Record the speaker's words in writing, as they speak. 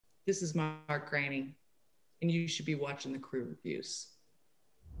This is Mark Greaney, and you should be watching the crew reviews.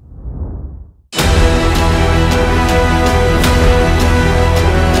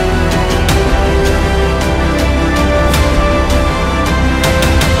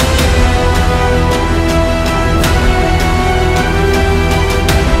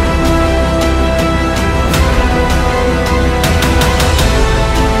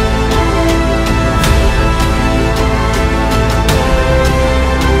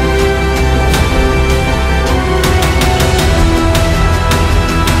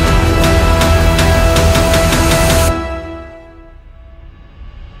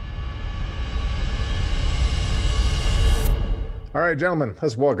 All right, gentlemen,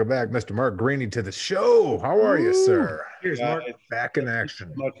 let's welcome back Mr. Mark Greaney to the show. How are you, sir? Here's Mark. Back in action.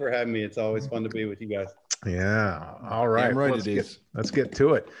 Thank you so much for having me. It's always fun to be with you guys. Yeah. All right. Damn right Let's get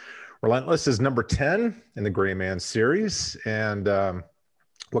to it. Relentless is number 10 in the Gray Man series. And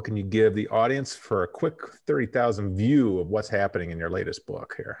what can you give the audience for a quick 30,000 view of what's happening in your latest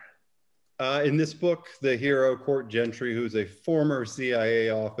book here? In this book, the hero, Court Gentry, who's a former CIA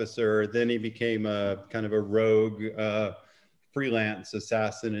officer, then he became a kind of a rogue freelance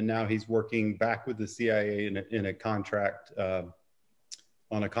assassin, and now he's working back with the CIA in a contract, on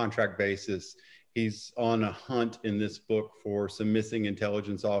a contract basis. He's on a hunt in this book for some missing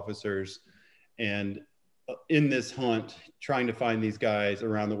intelligence officers, and in this hunt, trying to find these guys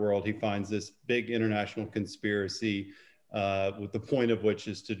around the world, he finds this big international conspiracy, with the point of which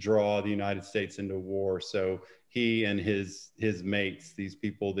is to draw the United States into war. So he and his mates, these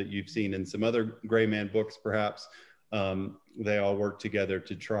people that you've seen in some other Gray Man books, perhaps, they all work together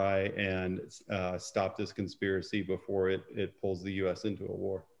to try and stop this conspiracy before it pulls the U.S. into a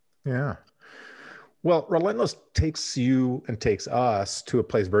war. Yeah. Well, Relentless takes you and takes us to a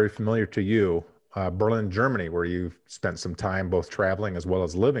place very familiar to you, Berlin, Germany, where you've spent some time both traveling as well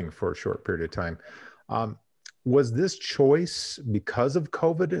as living for a short period of time. Was this choice because of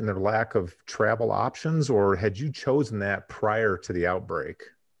COVID and the lack of travel options, or had you chosen that prior to the outbreak?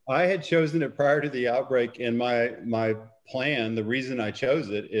 I had chosen it prior to the outbreak, and my plan, the reason I chose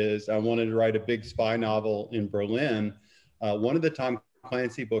it is I wanted to write a big spy novel in Berlin. One of the Tom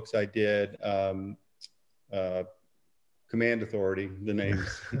Clancy books I did, Command Authority, the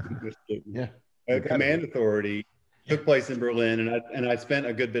names. Yeah. Command Authority took place in Berlin, and I spent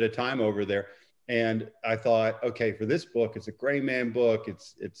a good bit of time over there. And I thought, okay, for this book, it's a Gray Man book.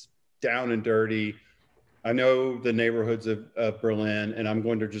 It's down and dirty. I know the neighborhoods of Berlin, and I'm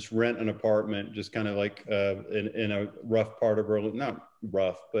going to just rent an apartment, just kind of like in a rough part of Berlin. Not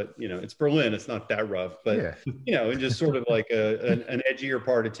rough, but it's Berlin. It's not that rough, but yeah. And just sort of like an edgier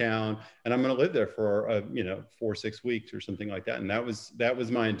part of town. And I'm going to live there for 4 or 6 weeks or something like that. And that was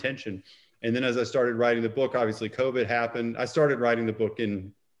my intention. And then as I started writing the book, obviously COVID happened. I started writing the book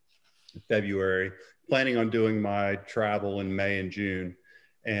in February, planning on doing my travel in May and June.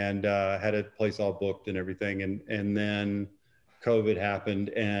 And had a place all booked and everything. And then COVID happened,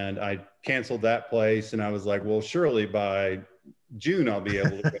 and I canceled that place. And I was like, well, surely by June I'll be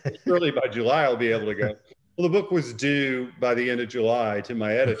able to go. Surely by July I'll be able to go. Well, the book was due by the end of July to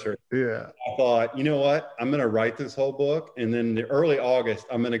my editor. Yeah. I thought, you know what? I'm going to write this whole book. And then the early August,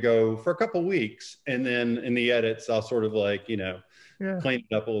 I'm going to go for a couple weeks. And then in the edits, I'll sort of like, clean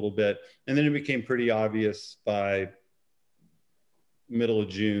it up a little bit. And then it became pretty obvious by middle of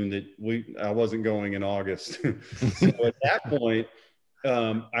June that I wasn't going in August. So at that point,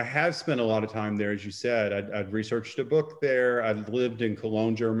 I have spent a lot of time there, as you said. I'd researched a book there. I'd lived in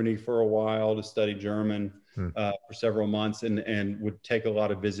Cologne, Germany for a while to study German for several months, and would take a lot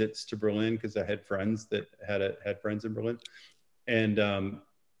of visits to Berlin because I had friends that had friends in Berlin.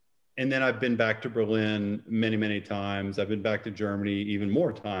 And then I've been back to Berlin many, many times. I've been back to Germany even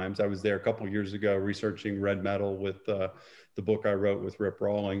more times. I was there a couple of years ago researching red metal with the book I wrote with Rip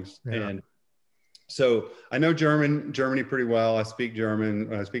Rawlings. Yeah. And so I know Germany pretty well. I speak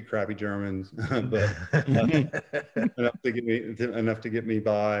German. I speak crappy German, but enough to get me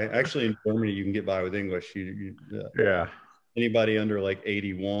by. Actually, in Germany, you can get by with English. Yeah. Anybody under like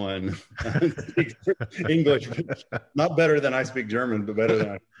 81 speaks English, not better than I speak German, but better than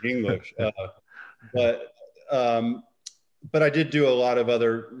I speak English. But I did do a lot of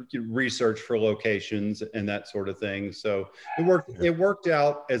other research for locations and that sort of thing. So it worked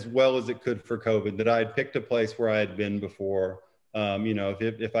out as well as it could for COVID, that I had picked a place where I had been before.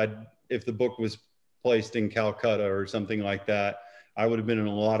 If the book was placed in Calcutta or something like that, I would have been in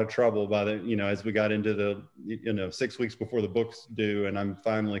a lot of trouble by as we got into the 6 weeks before the book's due, and I'm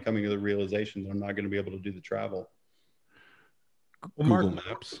finally coming to the realization that I'm not going to be able to do the travel. Well, Mark,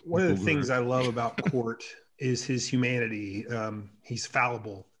 one of the things I love about Court is his humanity. He's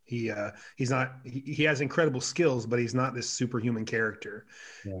fallible. He has incredible skills, but he's not this superhuman character.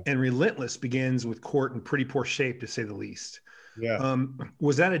 Yeah. And Relentless begins with Court in pretty poor shape, to say the least. Yeah.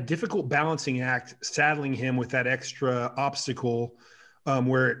 Was that a difficult balancing act, saddling him with that extra obstacle,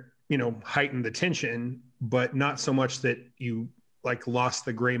 where it, you know, heightened the tension, but not so much that you like lost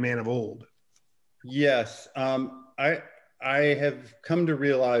the gray man of old? Yes. I have come to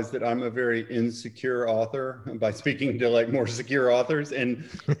realize that I'm a very insecure author by speaking to like more secure authors, and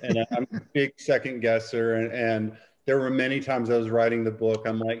I'm a big second guesser. And there were many times I was writing the book,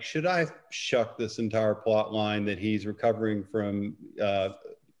 I'm like, should I shuck this entire plot line that he's recovering from?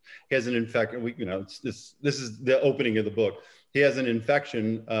 He has an infection. You know, this is the opening of the book. He has an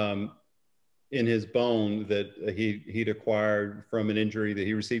infection in his bone that he'd acquired from an injury that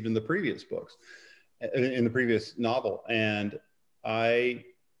he received in the previous books, in the previous novel. And I,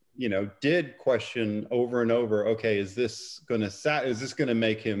 you know, did question over and over, okay, is this going to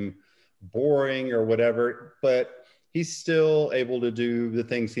make him boring or whatever? But he's still able to do the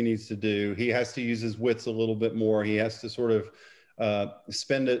things he needs to do. He has to use his wits a little bit more. He has to sort of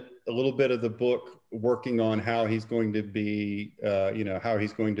spend a little bit of the book working on how he's going to be, you know, how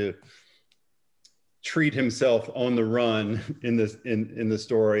he's going to treat himself on the run in this in the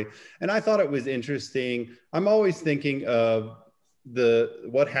story. And I thought it was interesting. I'm always thinking of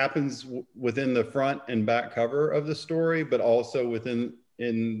what happens within the front and back cover of the story, but also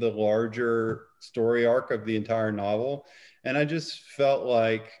in the larger story arc of the entire novel. And I just felt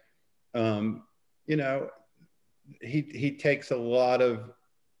like, you know, he takes a lot of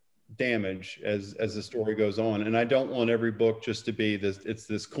damage as the story goes on, and I don't want every book just to be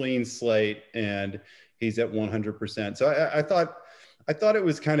this clean slate and he's at 100%. So I thought it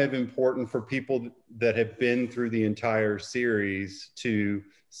was kind of important for people that have been through the entire series to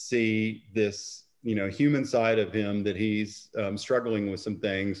see this, you know, human side of him, that he's struggling with some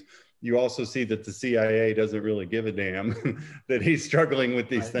things. You also see that the CIA doesn't really give a damn that he's struggling with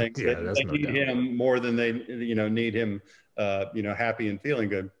these things. Yeah, they need him more than they, you know, need him, you know, happy and feeling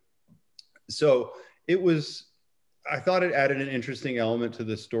good. So I thought it added an interesting element to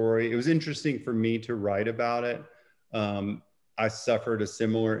the story. It was interesting for me to write about it. I suffered a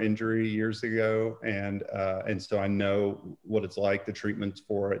similar injury years ago, and so I know what it's like, the treatments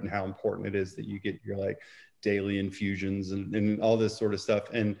for it, and how important it is that you get your like daily infusions and all this sort of stuff.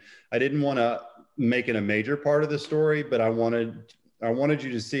 And I didn't want to make it a major part of the story, but I wanted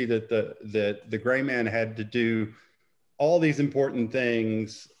you to see that the gray man had to do all these important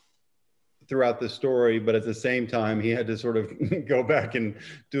things throughout the story, but at the same time, he had to sort of go back and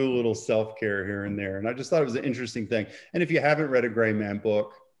do a little self-care here and there. And I just thought it was an interesting thing. And if you haven't read a Gray Man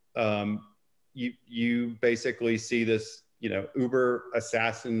book, you basically see this, you know, uber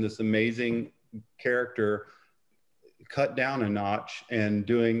assassin, this amazing character cut down a notch and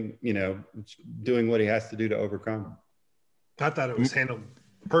doing what he has to do to overcome. I thought it was handled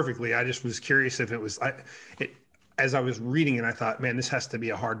perfectly. I just was curious if it was, as I was reading it, I thought, man, this has to be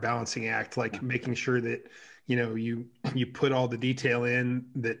a hard balancing act, like making sure that, you know, you put all the detail in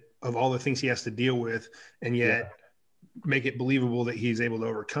that of all the things he has to deal with, and yet make it believable that he's able to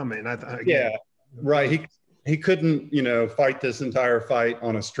overcome it. And I thought, again, right. He couldn't, you know, fight this entire fight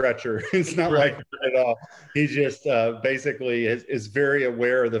on a stretcher. It's not like that at all. He just basically is very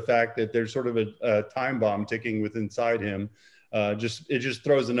aware of the fact that there's sort of a time bomb ticking within inside him. It just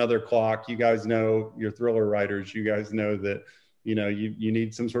throws another clock. You guys know, you're thriller writers, you guys know that, you know, you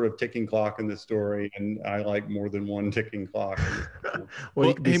need some sort of ticking clock in the story, and I like more than one ticking clock. Well,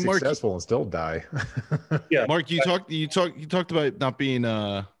 you can be Mark, successful and still die. Yeah, Mark, you talked about not being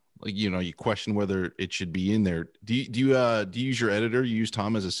like, you know, you question whether it should be in there. Do you use your editor? You use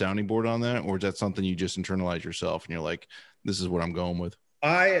Tom as a sounding board on that, or is that something you just internalize yourself and you're like, this is what I'm going with?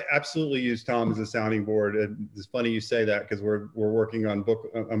 I absolutely use Tom as a sounding board. It's funny you say that, because I'm working on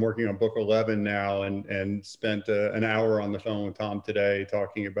book 11 now, and spent an hour on the phone with Tom today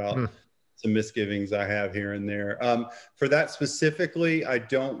talking about some misgivings I have here and there. For that specifically, I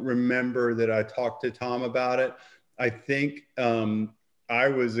don't remember that I talked to Tom about it. I think I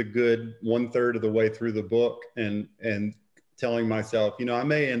was a good 1/3 of the way through the book and telling myself, you know, I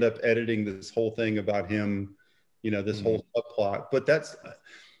may end up editing this whole thing about him, you know, this whole subplot, but that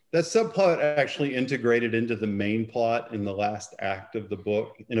subplot actually integrated into the main plot in the last act of the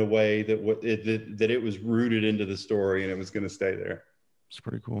book in a way that it was rooted into the story, and it was going to stay there. It's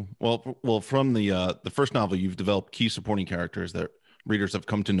pretty cool. Well, from the first novel, you've developed key supporting characters that readers have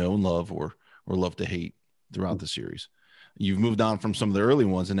come to know and love, or love to hate throughout the series. You've moved on from some of the early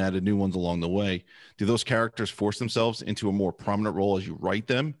ones and added new ones along the way. Do those characters force themselves into a more prominent role as you write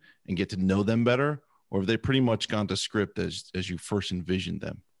them and get to know them better? Or have they pretty much gone to script as you first envisioned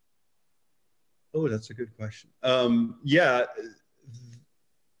them? Oh, that's a good question. Yeah,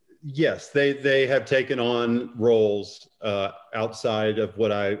 yes, they have taken on roles outside of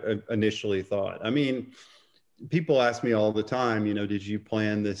what I initially thought. I mean, people ask me all the time, you know, did you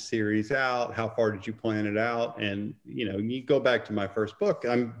plan this series out? How far did you plan it out? And, you know, you go back to my first book,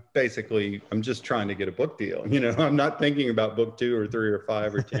 I'm just trying to get a book deal. You know, I'm not thinking about book 2 or 3 or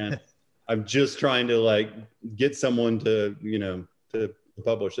 5 or 10. I'm just trying to like get someone to, you know, to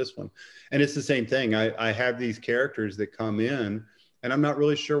publish this one. And it's the same thing. I have these characters that come in and I'm not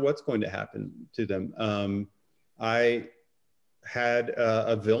really sure what's going to happen to them. I had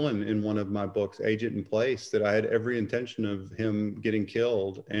a villain in one of my books, Agent in Place, that I had every intention of him getting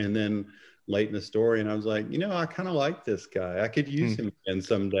killed. And then late in the story, and I was like, you know, I kind of like this guy. I could use him again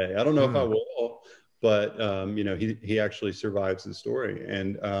someday. I don't know if I will, but you know, he actually survives the story.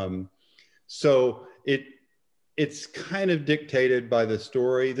 And so it's kind of dictated by the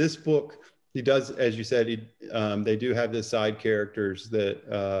story. This book, he does, as you said, they do have the side characters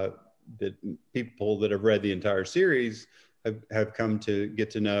that that people that have read the entire series have come to get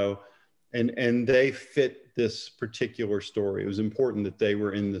to know, and they fit this particular story. It was important that they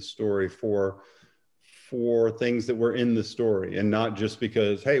were in the story for things that were in the story, and not just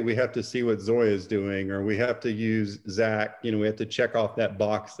because, hey, we have to see what Zoya is doing, or we have to use Zach, you know, we have to check off that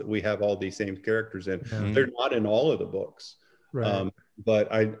box that we have all these same characters in. They're not in all of the books, right.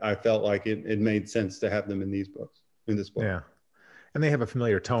 But I felt like it made sense to have them in these books, in this book. Yeah. And they have a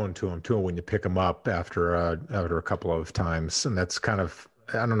familiar tone to them too when you pick them up after a couple of times, and that's kind of,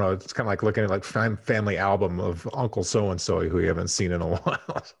 I don't know, it's kind of like looking at like family album of Uncle so and so who you haven't seen in a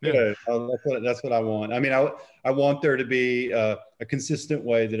while. Yeah, that's what I want. I mean, I want there to be a consistent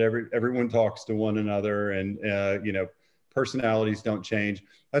way that everyone talks to one another, and you know, personalities don't change.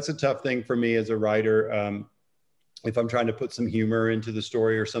 That's a tough thing for me as a writer. If I'm trying to put some humor into the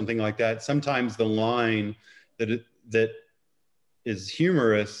story or something like that, sometimes the line that is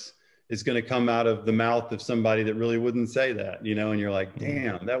humorous is going to come out of the mouth of somebody that really wouldn't say that, you know, and you're like,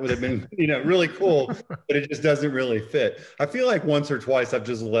 damn, that would have been, you know, really cool, but it just doesn't really fit. I feel like once or twice I've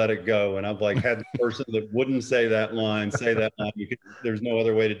just let it go, and I've like had the person that wouldn't say that line. There's no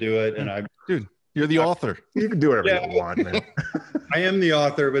other way to do it. And dude, you're the author. You can do whatever you want, man. I am the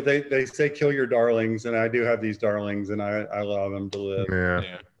author, but they say kill your darlings, and I do have these darlings, and I allow them to live.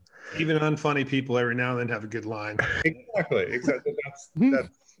 Yeah. Even unfunny people every now and then have a good line. Exactly.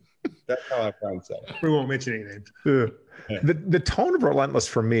 That's how I find stuff. We won't mention any names. Yeah. The tone of Relentless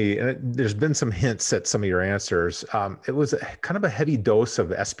for me, and there's been some hints at some of your answers. It was kind of a heavy dose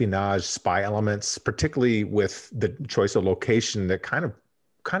of espionage, spy elements, particularly with the choice of location that kind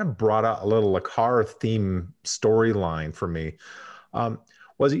of brought out a little like horror theme storyline for me.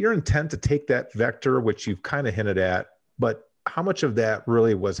 Was it your intent to take that vector, which you've kind of hinted at, but how much of that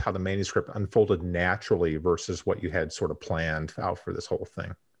really was how the manuscript unfolded naturally versus what you had sort of planned out for this whole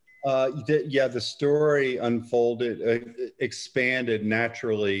thing? The story unfolded, expanded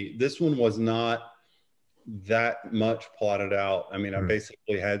naturally. This one was not that much plotted out. I mean, I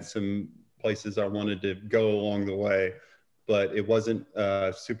basically had some places I wanted to go along the way, but it wasn't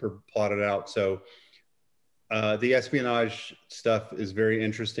super plotted out. So the espionage stuff is very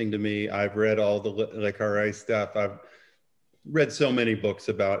interesting to me. I've read all the Le Carré stuff. I've read so many books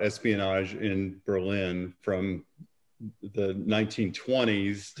about espionage in Berlin from the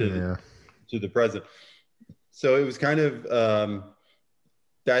 1920s to the present. So it was kind of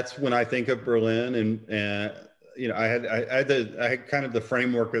that's when I think of Berlin, and you know, I had kind of the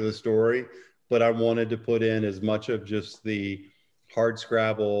framework of the story, but I wanted to put in as much of just the hard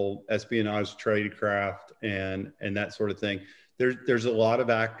scrabble espionage tradecraft and that sort of thing. There's a lot of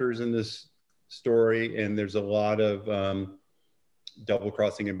actors in this story, and there's a lot of double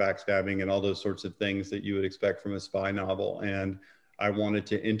crossing and backstabbing and all those sorts of things that you would expect from a spy novel. And I wanted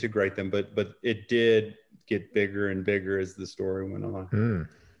to integrate them, but it did get bigger and bigger as the story went on.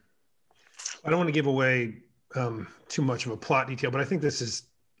 I don't want to give away too much of a plot detail, but I think this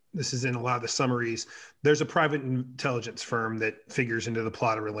is in a lot of the summaries. There's a private intelligence firm that figures into the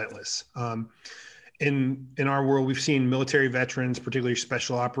plot of Relentless. In our world, we've seen military veterans, particularly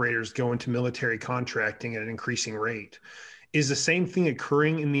special operators, go into military contracting at an increasing rate. Is the same thing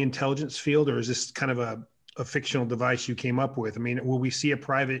occurring in the intelligence field, or is this kind of a fictional device you came up with? I mean, will we see a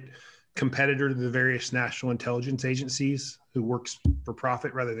private competitor to the various national intelligence agencies who works for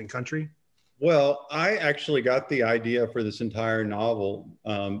profit rather than country? Well, I actually got the idea for this entire novel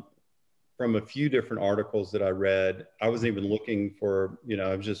from a few different articles that I read. I wasn't even looking for, you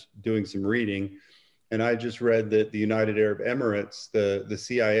know, I was just doing some reading, and I just read that the United Arab Emirates, the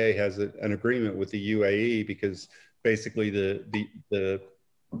CIA has an agreement with the UAE, because basically the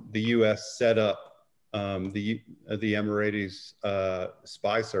the U.S. set up the Emiratis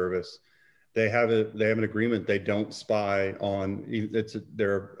spy service. They have an agreement. They don't spy on.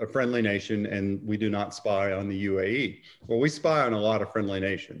 They're a friendly nation, and we do not spy on the UAE. Well, we spy on a lot of friendly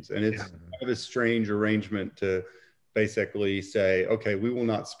nations, and it's kind of a strange arrangement to basically say, okay, we will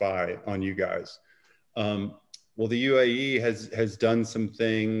not spy on you guys. Well, the UAE has done some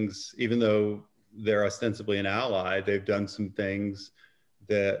things, even though they're ostensibly an ally. They've done some things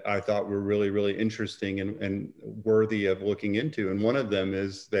that I thought were really, really interesting and worthy of looking into. And one of them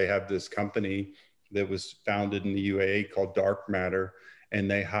is they have this company that was founded in the UAE called Dark Matter,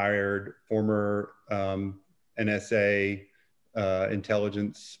 and they hired former NSA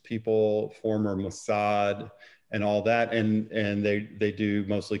intelligence people, former Mossad, and all that. And they do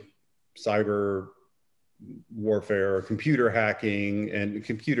mostly cyber warfare, computer hacking, and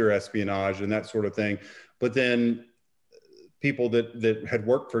computer espionage, and that sort of thing. But then people that had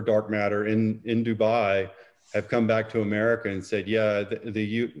worked for Dark Matter in Dubai have come back to America and said, yeah,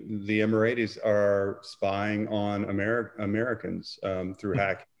 the Emiratis are spying on Americans through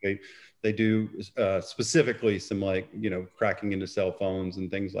hacking. They do specifically some, like, cracking into cell phones and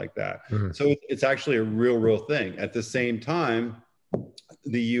things like that. Mm-hmm. So it's actually a real thing. At the same time,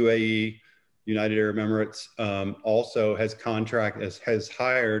 the UAE, United Arab Emirates, also has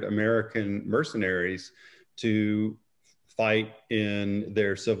hired American mercenaries to fight in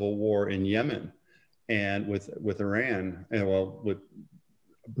their civil war in Yemen and with Iran, and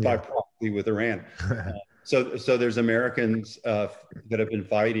by proxy with Iran. So there's Americans that have been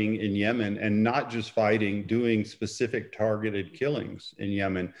fighting in Yemen, and not just fighting, doing specific targeted killings in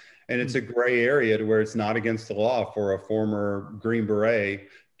Yemen. And it's a gray area to where it's not against the law for a former Green Beret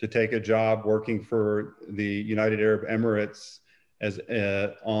to take a job working for the United Arab Emirates as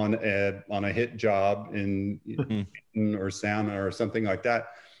on a hit job in or Sauna or something like that.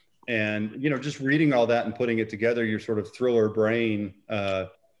 And just reading all that and putting it together, your sort of thriller brain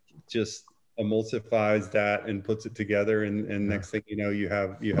just emulsifies that and puts it together, and next thing you know, you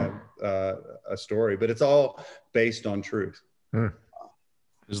have a story. But it's all based on truth.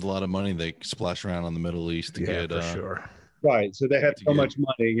 There's a lot of money they splash around on the Middle East to get for sure. Right. So they have so much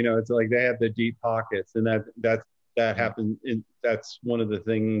money, it's like they have the deep pockets, and that happened. That's one of the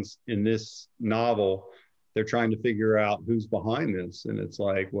things in this novel. They're trying to figure out who's behind this. And it's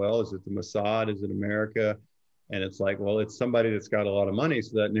like, well, is it the Mossad? Is it America? And it's like, well, it's somebody that's got a lot of money.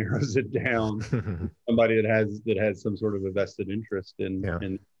 So that narrows it down. Somebody that has some sort of a vested interest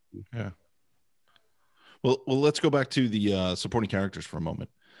in. Well, let's go back to the supporting characters for a moment.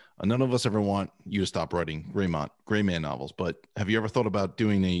 None of us ever want you to stop writing gray man novels, but have you ever thought about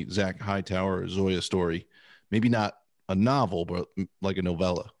doing a Zach Hightower or Zoya story? Maybe not a novel, but like a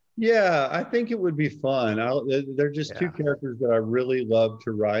novella. Yeah, I think it would be fun. They're just two characters that I really love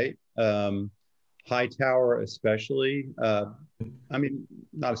to write. Hightower especially. I mean,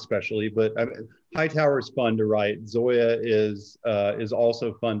 not especially, but Hightower is fun to write. Zoya is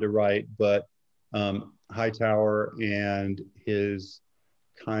also fun to write, but Hightower and his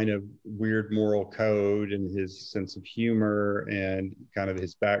kind of weird moral code and his sense of humor and kind of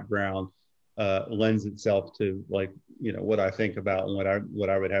his background lends itself to, like, what I think about and what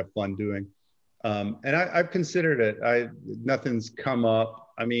I would have fun doing. And I've considered it. Nothing's come up.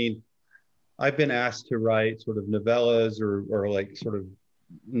 I mean, I've been asked to write sort of novellas or like sort of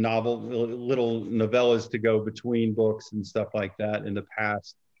little novellas to go between books and stuff like that in the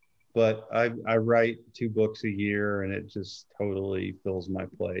past. But I write 2 books a year, and it just totally fills my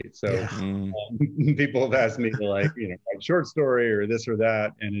plate. So people have asked me to, like, write a short story or this or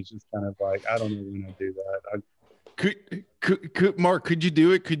that, and it's just kind of like, I don't know when I do that. Could Mark, could you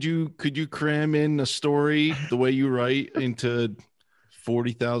do it? Could you cram in a story the way you write into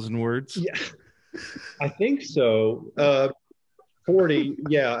 40,000 words? Yeah, I think so. 40.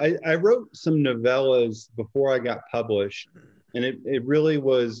 Yeah, I wrote some novellas before I got published. And it really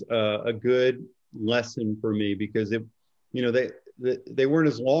was a good lesson for me, because they weren't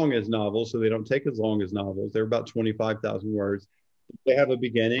as long as novels, so they don't take as long as novels. They're about 25,000 words. They have a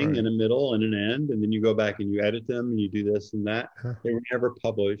beginning and a middle and an end, and then you go back and you edit them and you do this and that. They were never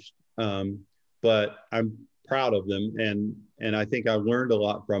published, but I'm proud of them, and I think I learned a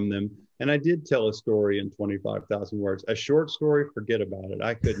lot from them. And I did tell a story in 25,000 words. A short story, forget about it.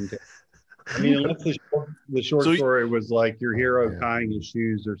 I couldn't. I mean, unless the short story was like your hero tying his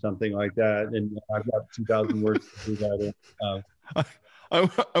shoes or something like that, and I've got 2,000 words to do that in.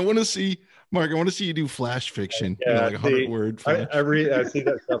 I want to see, Mark. I want to see you do flash fiction, like 100-word. I see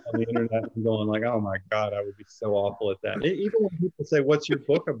that stuff on the internet and going like, oh my god, I would be so awful at that. Even when people say, "What's your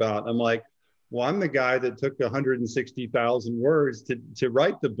book about?" I'm like, well, I'm the guy that took 160,000 words to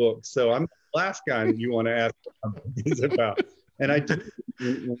write the book. So I'm the last guy that you want to ask what my book is about. And I do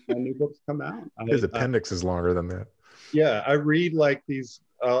when my new books come out. His appendix is longer than that. Yeah, I read like these,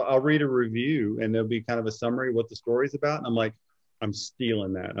 I'll read a review and there'll be kind of a summary of what the story's about. And I'm like, I'm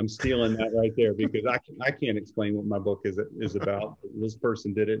stealing that. I'm stealing that right there because I can't explain what my book is about. This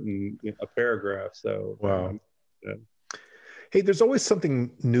person did it in a paragraph. So, wow. Hey, there's always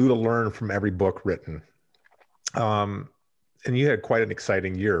something new to learn from every book written. And you had quite an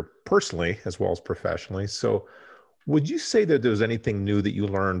exciting year personally, as well as professionally. So would you say that there was anything new that you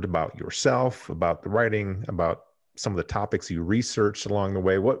learned about yourself, about the writing, about some of the topics you researched along the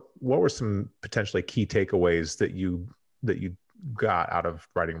way? What were some potentially key takeaways that you got out of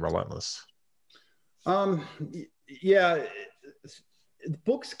writing Relentless? Yeah,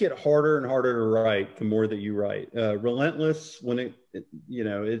 books get harder and harder to write the more that you write. Relentless, when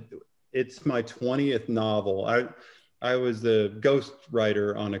it's my 20th novel. I was the ghost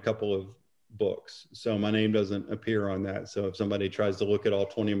writer on a couple of books, so my name doesn't appear on that. So if somebody tries to look at all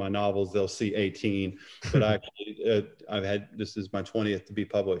 20 of my novels, they'll see 18. But actually, this is my 20th to be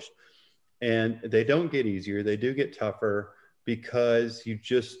published, and they don't get easier. They do get tougher because you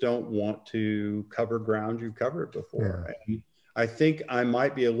just don't want to cover ground you've covered before. Yeah. And I think I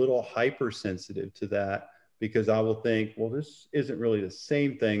might be a little hypersensitive to that because I will think, well, this isn't really the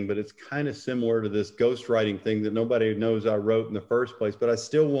same thing, but it's kind of similar to this ghostwriting thing that nobody knows I wrote in the first place, but I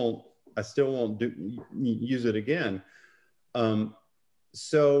still won't use it again.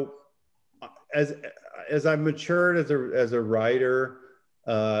 So as I've matured as a writer,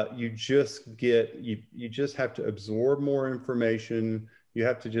 you just have to absorb more information. You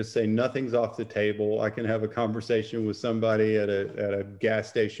have to just say nothing's off the table. I can have a conversation with somebody at a gas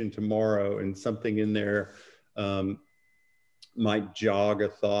station tomorrow, and something in there might jog a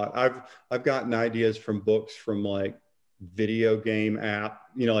thought. I've gotten ideas from books from like video game app,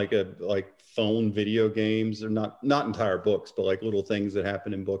 like phone video games, or not entire books, but like little things that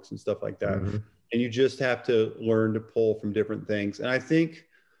happen in books and stuff like that. Mm-hmm. And you just have to learn to pull from different things. And I think,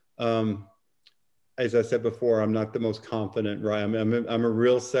 as I said before, I'm not the most confident, right? I'm a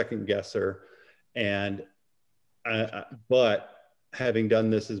real second guesser, but having done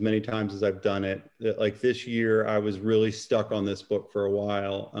this as many times as I've done it, like this year, I was really stuck on this book for a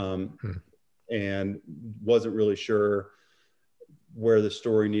while, and wasn't really sure where the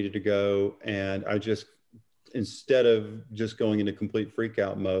story needed to go. And I just, instead of just going into complete freak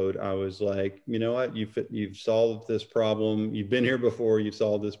out mode, I was like, you know what, you've solved this problem. You've been here before. You've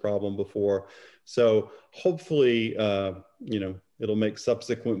solved this problem before. So hopefully, it'll make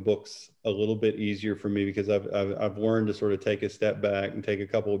subsequent books a little bit easier for me, because I've learned to sort of take a step back and take a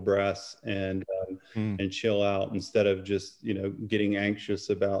couple of breaths and chill out, instead of just, getting anxious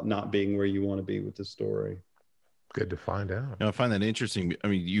about not being where you want to be with the story. Good to find out. I find that interesting. I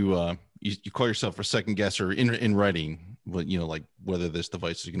mean, you call yourself a second guesser in writing, but like whether this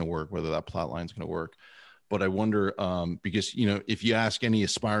device is going to work, whether that plot line is going to work. But I wonder, because if you ask any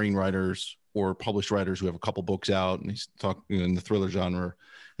aspiring writers or published writers who have a couple books out and they talk in the thriller genre,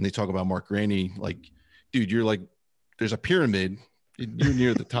 and they talk about Mark Greaney, like, dude, you're like, there's a pyramid. You're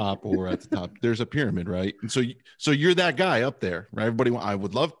near the top or at the top. There's a pyramid, right? And so you're that guy up there, right? Everybody, I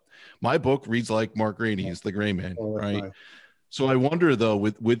would love. My book reads like Mark Greaney is the Gray Man, right? Nice. So I wonder though,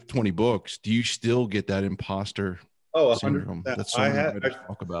 with 20 books, do you still get that impostor syndrome that so many writers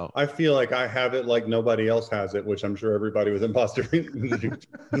talk about? I feel like I have it like nobody else has it, which I'm sure everybody with imposter,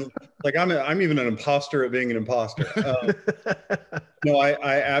 like I'm even an imposter at being an imposter. No,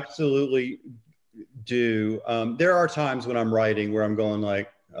 I absolutely do. There are times when I'm writing where I'm going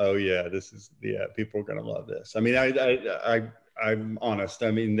like, oh yeah, people are going to love this. I mean, I'm honest.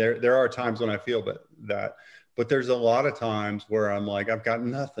 I mean, there are times when I feel that, but there's a lot of times where I'm like, I've got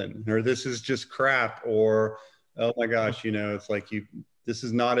nothing, or this is just crap, or, oh my gosh, it's like this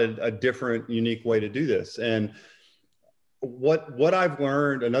is not a different, unique way to do this. And what I've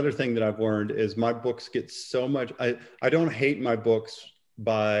learned, another thing that I've learned is my books get so much, I don't hate my books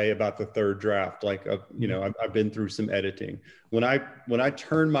by about the third draft. Like, I've been through some editing. When I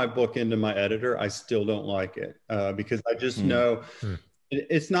turn my book into my editor, I still don't like it, because I just know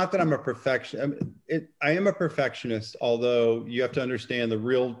it's not that I'm a perfectionist. I am a perfectionist, although you have to understand the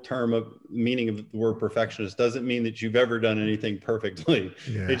real meaning of the word perfectionist doesn't mean that you've ever done anything perfectly.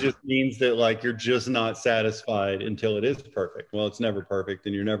 Yeah. It just means that like, you're just not satisfied until it is perfect. Well, it's never perfect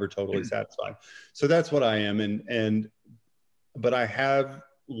and you're never totally satisfied. So that's what I am. But I have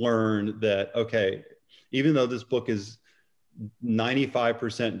learned that, okay, even though this book is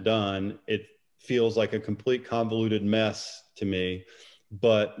 95% done, it feels like a complete convoluted mess to me.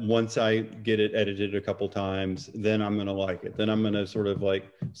 but once I get it edited a couple times, then I'm going to like it. Then I'm going to sort of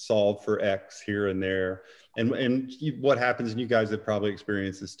like solve for X here and there. And what happens, and you guys have probably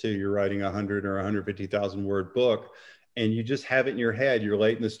experienced this too, you're writing 100 or 150,000 word book, and you just have it in your head. You're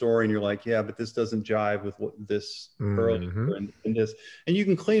late in the story and you're like, yeah, but this doesn't jive with what this earlier and this. And you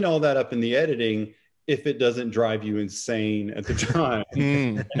can clean all that up in the editing if it doesn't drive you insane at the time.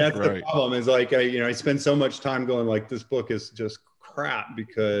 And that's the problem, is like, I spend so much time going like, this book is just crap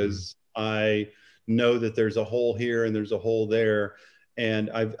because I know that there's a hole here and there's a hole there.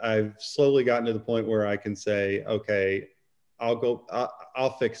 And I've slowly gotten to the point where I can say, okay,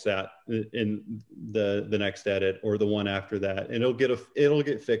 I'll fix that in the next edit or the one after that, and it'll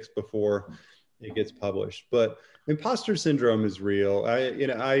get fixed before it gets published. But imposter syndrome is real.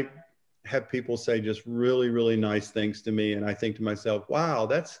 I have people say just really, really nice things to me, and I think to myself, wow,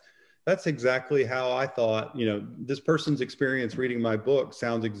 that's exactly how I thought. This person's experience reading my book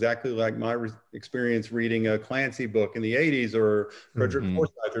sounds exactly like my experience reading a Clancy book in the 80s or Frederick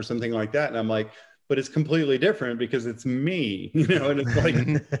Forsyth or something like that. And I'm like, but it's completely different because it's me, and it's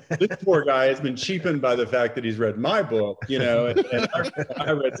like, this poor guy has been cheapened by the fact that he's read my book, and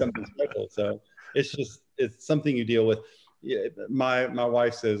I read something special. So it's something you deal with. Yeah, my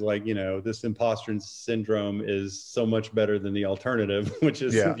wife says, like, this imposter syndrome is so much better than the alternative, which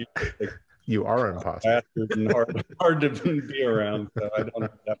is you are an imposter and hard to be around. So I don't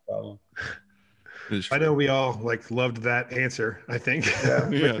have that problem. I know we all loved that answer, I think. Yeah,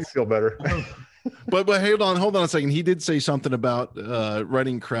 makes me feel better. But hold on a second. He did say something about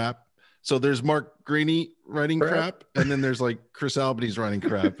writing crap. So there's Mark Greaney writing crap, and then there's like Chris Albedy's writing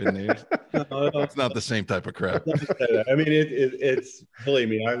crap in there. It's not the same type of crap. I mean, it's believe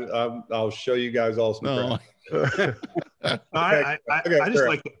me, I'll show you guys all some crap. I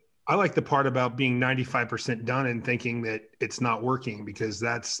like the part about being 95% done and thinking that it's not working, because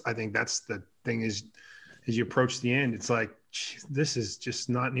I think that's the thing, is as you approach the end, it's like, this is just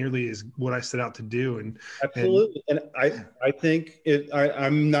not nearly as what I set out to do. And absolutely. And I think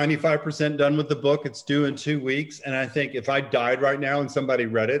I'm 95% done with the book. It's due in 2 weeks. And I think if I died right now and somebody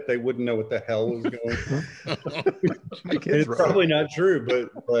read it, they wouldn't know what the hell was going on. It's probably not true, but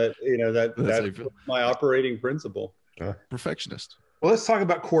that's my operating principle. Perfectionist. Well, let's talk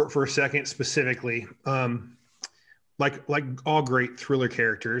about Court for a second specifically. Like all great thriller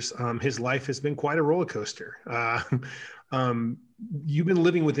characters, his life has been quite a roller coaster. You've been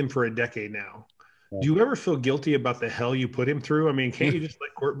living with him for a decade now. Yeah. Do you ever feel guilty about the hell you put him through? I mean, can't you just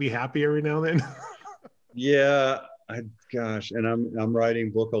let Court be happy every now and then? Yeah, gosh, and I'm writing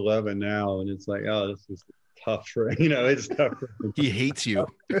book 11 now, and it's like, oh, this is tough for it's tough. He hates you.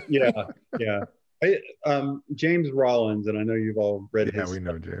 Yeah. James Rollins, and I know you've all read his. Yeah, we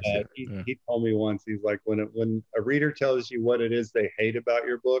know James. He told me once, he's like, when a reader tells you what it is they hate about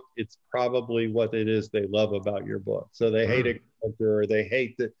your book, it's probably what it is they love about your book. So they hate a character, or they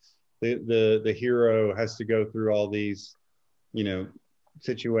hate that the hero has to go through all these,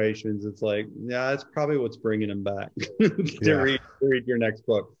 situations. It's like, yeah, that's probably what's bringing him back to read your next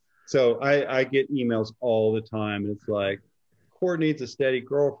book. So I get emails all the time, and it's like, Court needs a steady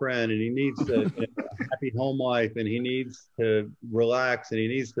girlfriend, and he needs a happy home life, and he needs to relax, and he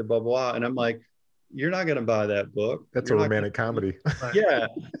needs to blah, blah. And I'm like, you're not going to buy that book. That's a romantic comedy. Yeah.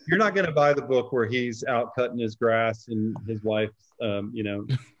 You're not going to buy the book where he's out cutting his grass and his wife's,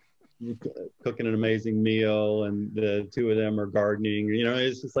 cooking an amazing meal, and the two of them are gardening.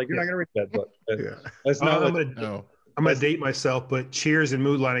 It's just like, you're not going to read that book. That's not I'm going to date myself, but Cheers and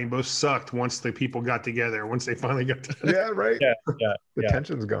Moonlighting both sucked once the people got together, once they finally got together. Yeah, right. Yeah. The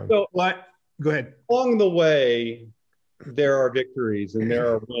tension's gone. So, go ahead. Along the way, there are victories, and there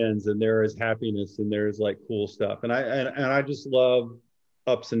are wins, and there is happiness, and there is like cool stuff. And I just love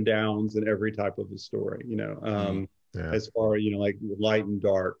ups and downs in every type of a story, as far as, like light and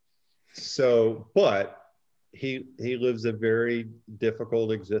dark. So, but he lives a very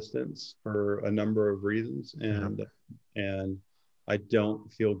difficult existence for a number of reasons, and I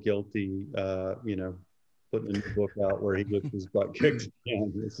don't feel guilty, putting the book out where he gets his butt kicked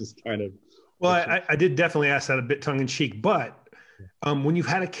again. This is kind of I did definitely ask that a bit tongue in cheek, but when you've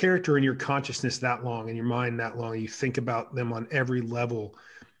had a character in your consciousness that long, in your mind that long, you think about them on every level.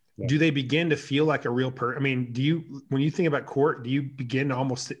 Yeah. Do they begin to feel like a real person? I mean, when you think about Court, do you begin to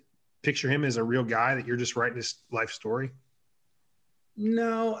almost picture him as a real guy that you're just writing his life story?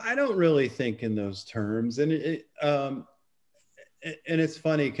 No, I don't really think in those terms. And it's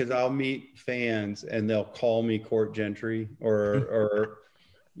funny because I'll meet fans and they'll call me Court Gentry or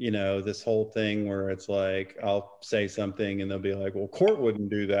this whole thing where it's like, I'll say something and they'll be like, well, Court wouldn't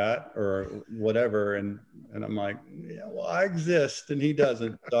do that or whatever. And I'm like, yeah, well, I exist and he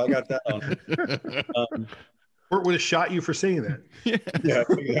doesn't. So I got that on him. Court would have shot you for saying that. Yeah,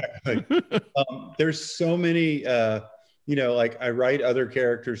 exactly. There's so many, like I write other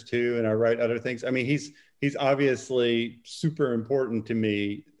characters too, and I write other things. I mean, he's obviously super important to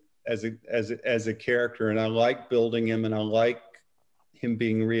me as a character, and I like building him, and I like him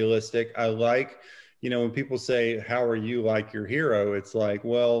being realistic. I like, when people say, how are you like your hero? It's like,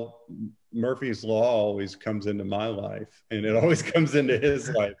 well, Murphy's Law always comes into my life, and it always comes into his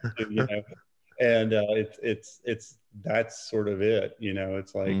life, and it's that's sort of it.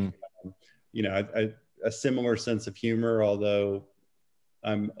 It's like, a similar sense of humor, although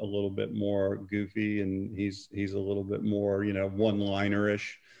I'm a little bit more goofy and he's a little bit more,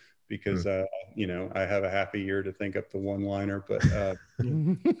 one-liner-ish, because I have a half a year to think up the one-liner, but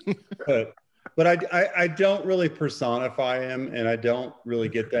I don't really personify him, and I don't really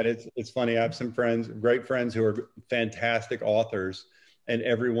get that. It's funny. I have some friends, great friends, who are fantastic authors, and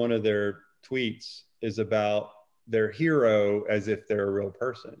every one of their tweets is about their hero as if they're a real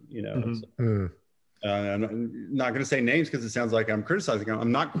person, I'm not going to say names because it sounds like I'm criticizing them.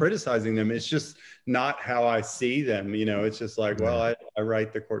 I'm not criticizing them. It's just not how I see them. It's just like, well, I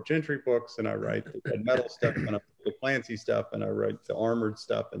write the Court Gentry books, and I write the Red Metal stuff, and I write the Clancy stuff, and I write the Armored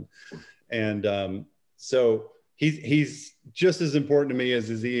stuff. And so he's just as important to me as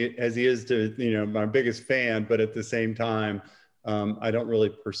he is to, my biggest fan. But at the same time, I don't really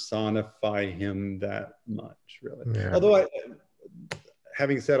personify him that much, really. Yeah. Although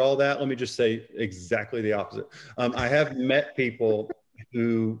having said all that, let me just say exactly the opposite. I have met people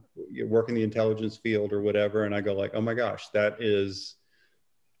who work in the intelligence field or whatever, and I go like, oh my gosh, that is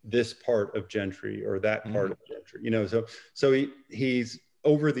this part of Gentry or that part of Gentry. So he's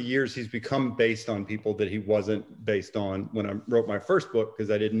over the years, he's become based on people that he wasn't based on when I wrote my first book, because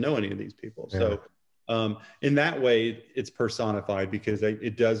I didn't know any of these people. Yeah. So in that way, it's personified, because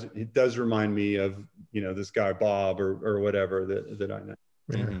it does remind me of, this guy Bob or whatever that I know.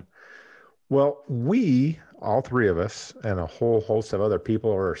 Yeah. Well, we, all three of us, and a whole host of other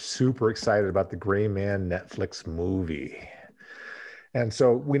people, are super excited about the Gray Man Netflix movie. And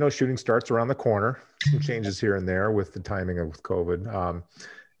so we know shooting starts around the corner. Some changes here and there with the timing of COVID.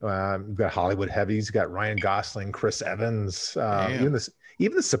 We've got Hollywood heavies. You've got Ryan Gosling, Chris Evans. Even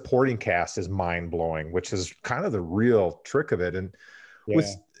the supporting cast is mind-blowing, which is kind of the real trick of it. And with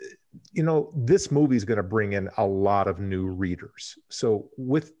this movie is going to bring in a lot of new readers. So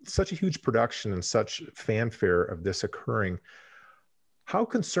with such a huge production and such fanfare of this occurring, how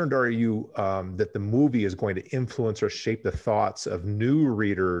concerned are you that the movie is going to influence or shape the thoughts of new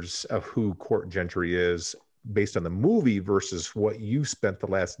readers of who Court Gentry is based on the movie versus what you spent the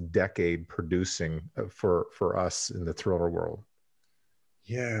last decade producing for us in the thriller world?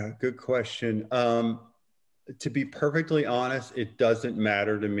 Yeah, good question. To be perfectly honest, it doesn't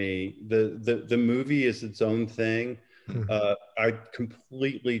matter to me. The movie is its own thing. I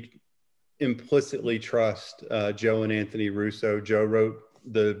completely implicitly trust Joe and Anthony Russo. Joe wrote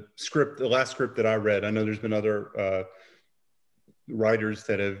the last script that I read. I know there's been other writers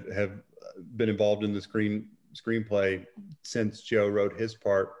that have been involved in the screenplay since Joe wrote his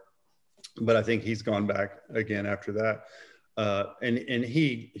part, but I think he's gone back again after that. And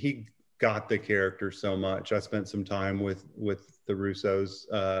he got the character so much. I spent some time with the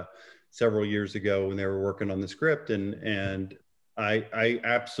Russos several years ago when they were working on the script, and I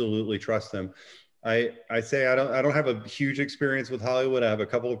absolutely trust them. I say I don't have a huge experience with Hollywood. I have a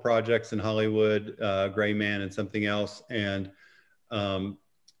couple of projects in Hollywood, Gray Man and something else, and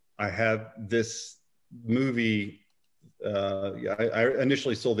I have this movie. I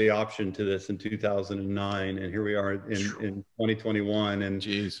initially sold the option to this in 2009, and here we are in 2021, and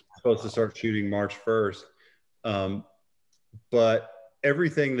supposed to start shooting March 1st. But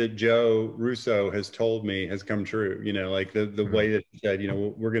everything that Joe Russo has told me has come true. Like the way that he said,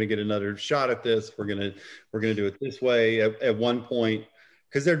 we're going to get another shot at this. We're going to do it this way. At one point,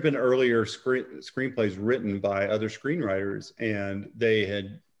 because there'd been earlier screenplays written by other screenwriters, and they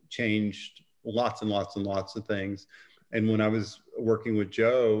had changed lots and lots and lots of things. And when I was working with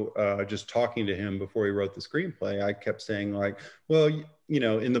Joe, just talking to him before he wrote the screenplay, I kept saying like, well,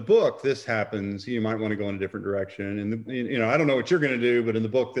 in the book, this happens, you might want to go in a different direction. And, I don't know what you're going to do, but in the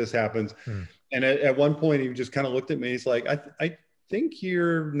book, this happens. And at one point, he just kind of looked at me. He's like, I think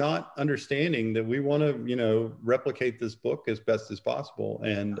you're not understanding that we want to, replicate this book as best as possible.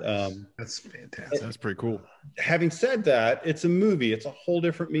 And that's fantastic. That's pretty cool. Having said that, it's a movie. It's a whole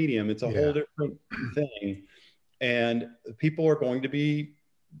different medium. It's a whole different thing. And people are going to be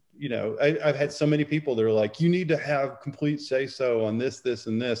you know, I've had so many people that are like, you need to have complete say so on this, this,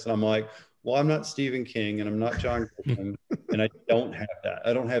 and this. And I'm like, well, I'm not Stephen King and I'm not John Grisham, and I don't have that.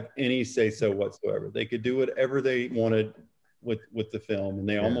 I don't have any say so whatsoever. They could do whatever they wanted with the film, and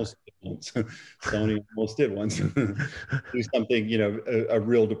they almost did once. Sony almost did once. Do something, you know, a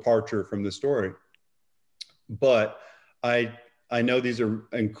real departure from the story. But I know these are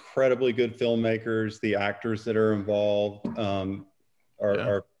incredibly good filmmakers. The actors that are involved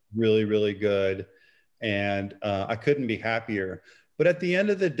are really, really good. And I couldn't be happier. But at the end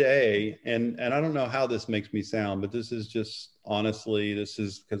of the day, and I don't know how this makes me sound, but this is just, honestly, this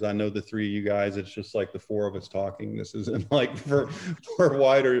is because I know the three of you guys, it's just like the four of us talking. This isn't like for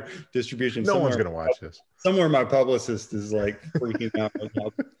wider distribution. No one's going to watch this. Somewhere my publicist is like freaking out right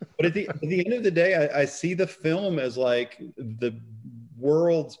now. But at the end of the day, I see the film as like the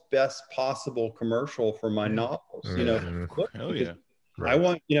world's best possible commercial for my novels. You know, hell yeah. I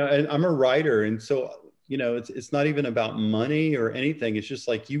want, you know, and I'm a writer, and so, you know, it's not even about money or anything. It's just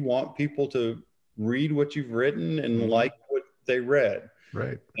like you want people to read what you've written and like what they read.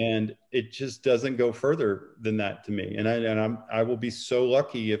 Right. And it just doesn't go further than that to me. And I will be so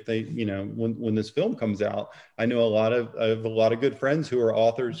lucky if they, you know, when this film comes out. I know I have a lot of good friends who are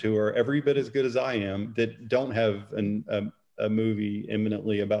authors who are every bit as good as I am that don't have a movie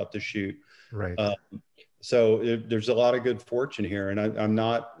imminently about to shoot. Right. So there's a lot of good fortune here, and I'm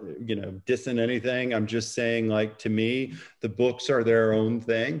not, you know, dissing anything. I'm just saying, like, to me, the books are their own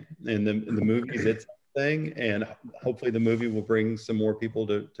thing, and the movies its own thing, and hopefully the movie will bring some more people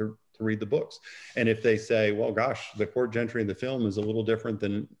to read the books. And if they say, well, gosh, the court gentry in the film is a little different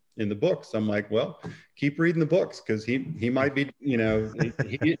than in the books, I'm like, well, keep reading the books, because he might be, you know,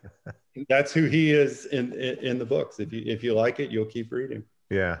 that's who he is in the books. If you like it, you'll keep reading.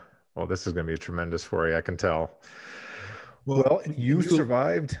 Yeah. Well, this is going to be tremendous for you, I can tell. Well, you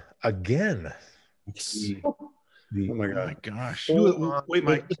survived again. Oh my gosh! Wait,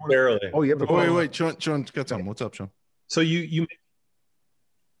 Mike. Barely. Oh, yeah. Wait. Sean, got something. What's up, Sean? So you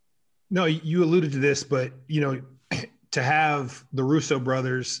alluded to this, but you know, to have the Russo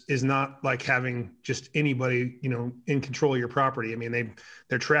brothers is not like having just anybody, you know, in control of your property. I mean,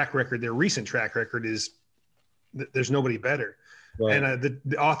 their track record, their recent track record is there's nobody better. Right. And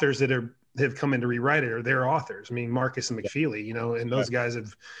the authors that have come in to rewrite it are their authors. I mean, Marcus and McFeely, you know, and those guys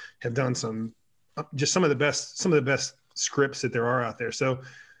have done some of the best scripts that there are out there. So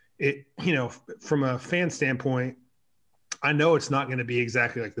it, you know, from a fan standpoint, I know it's not going to be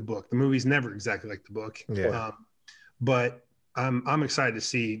exactly like the book. The movie's never exactly like the book. Yeah. But I'm excited to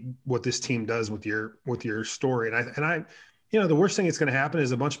see what this team does with your story. And I, you know, the worst thing that's going to happen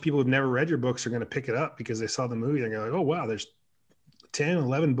is a bunch of people who've never read your books are going to pick it up because they saw the movie. They're going to like, oh wow, there's 10,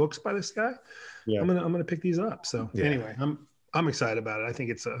 11 books by this guy. Yeah. I'm gonna pick these up. So anyway, I'm excited about it. I think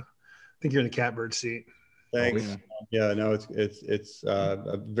you're in the catbird seat. Thanks. Yeah, no, it's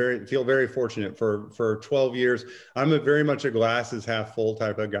feel very fortunate for 12 years. I'm very much a glasses half full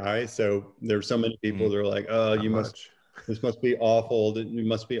type of guy. So there's so many people that are like, oh, this must be awful. You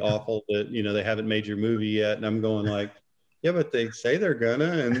must be awful that, you know, they haven't made your movie yet. And I'm going like, yeah, but they say they're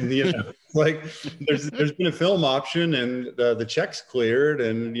gonna, and you know, like there's been a film option and the check's cleared,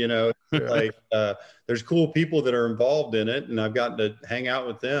 and you know, like there's cool people that are involved in it, and I've gotten to hang out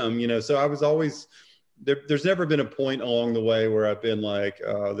with them, you know. So I was always there's never been a point along the way where I've been like,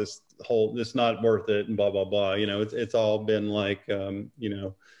 oh, this not worth it, and blah blah blah. You know, it's all been like, you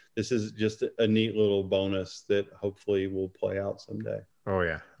know, this is just a neat little bonus that hopefully will play out someday. Oh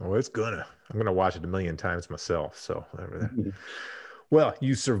yeah. Well, I'm gonna watch it a million times myself. So well,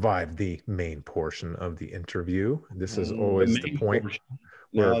 you survived the main portion of the interview. This is always the point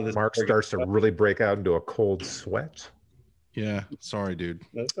where Mark starts to really break out into a cold sweat. Yeah. Sorry, dude.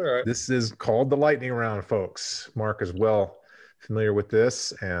 That's all right. This is called the lightning round, folks. Mark is well familiar with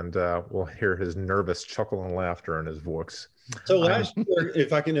this, and we'll hear his nervous chuckle and laughter in his voice. So last year,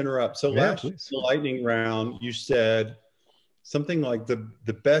 if I can interrupt, last year, the lightning round, you said something like the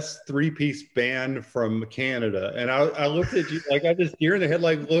best three-piece band from Canada, and I looked at you like I just deer in the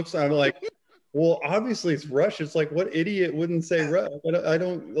headlight looks. I'm like, well, obviously it's Rush. It's like, what idiot wouldn't say Rush? I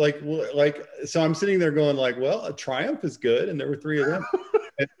don't like. So I'm sitting there going like, well, a Triumph is good, and there were three of them.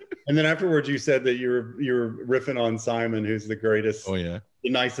 And then afterwards, you said that you were riffing on Simon, who's the greatest. Oh yeah,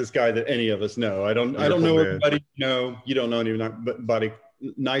 the nicest guy that any of us know. I don't know everybody. No, you don't know anybody.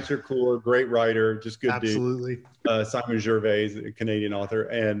 Nicer, cooler, great writer, just good Absolutely. Dude. Simon Gervais, a Canadian author,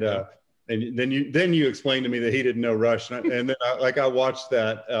 and then you explained to me that he didn't know Rush, and then I watched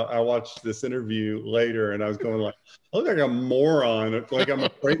that. I watched this interview later, and I was going like, I look like a moron. Like I'm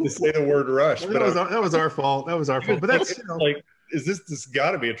afraid to say the word Rush. Well, that was our fault. That was our fault. But that's like this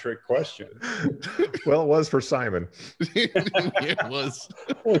got to be a trick question? Well, it was for Simon. It was.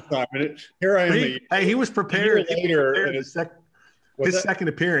 Poor Simon. Here I am. Hey, he was prepared. A year later, his second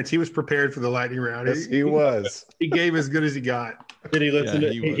appearance, he was prepared for the lightning round. Yes, he was. He gave as good as he got. Did he listen Yeah,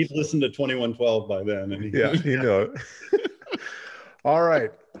 to? He listened to 2112 by then. And Yeah, you know. All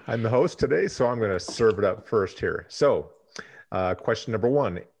right. I'm the host today, so I'm going to serve it up first here. So, question number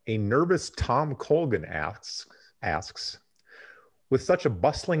one. A nervous Tom Colgan asks, with such a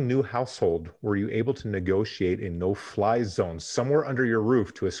bustling new household, were you able to negotiate a no-fly zone somewhere under your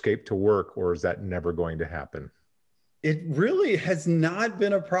roof to escape to work, or is that never going to happen? It really has not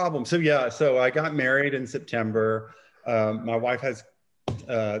been a problem. So yeah, so I got married in September. My wife has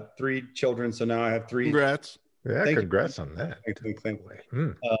 3 children, so now I have 3. Congrats. Yeah, congrats on that.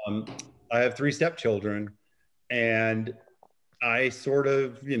 I have 3 stepchildren, and I sort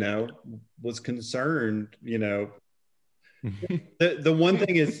of, was concerned, the one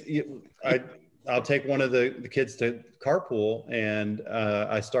thing is I'll take one of the kids to carpool, and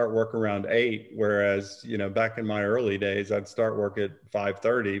I start work around 8, whereas, back in my early days, I'd start work at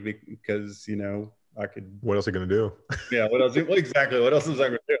 5:30 because, I could. What else are you going to do? Yeah, what else? Well, exactly. What else was I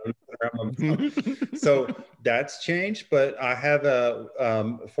going to do? So that's changed, but I have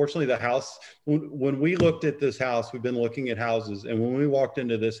fortunately the house, when we looked at this house, we've been looking at houses, and when we walked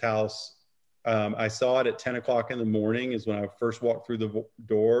into this house, I saw it at 10 o'clock in the morning is when I first walked through the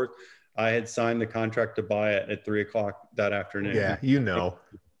door. I had signed the contract to buy it at 3 o'clock that afternoon. Yeah,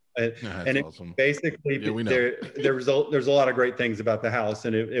 And awesome. Basically, there's a lot of great things about the house,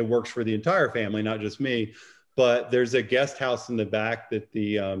 and it works for the entire family, not just me. But there's a guest house in the back that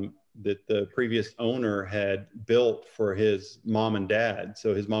the previous owner had built for his mom and dad.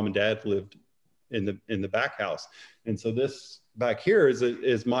 So his mom and dad lived in the back house, and so this back here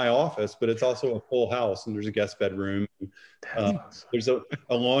is my office, but it's also a full house, and there's a guest bedroom. There's a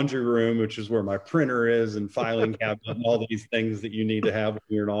laundry room, which is where my printer is, and filing cabinet, and all these things that you need to have when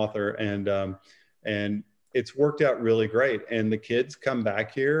you're an author. And it's worked out really great. And the kids come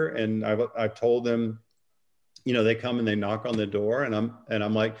back here, and I've told them, they come and they knock on the door, and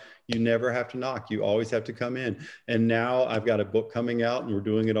I'm like, you never have to knock. You always have to come in. And now I've got a book coming out, and we're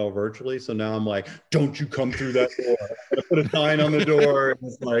doing it all virtually. So now I'm like, don't you come through that door. I put a sign on the door.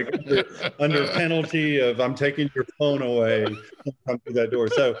 It's like under penalty of I'm taking your phone away. Come through that door.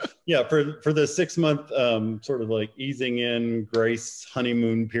 So yeah, for the 6-month sort of like easing in grace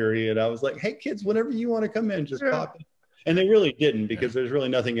honeymoon period, I was like, hey kids, whenever you want to come in, just pop in. And they really didn't, because there's really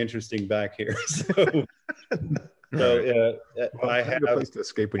nothing interesting back here. I have a place to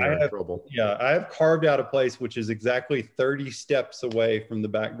escape when you're in trouble. Yeah, I have carved out a place which is exactly 30 steps away from the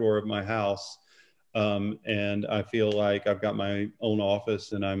back door of my house. And I feel like I've got my own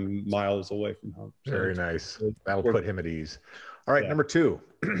office, and I'm miles away from home. Very nice. That'll put him at ease. All right, number 2.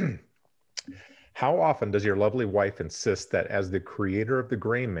 How often does your lovely wife insist that as the creator of The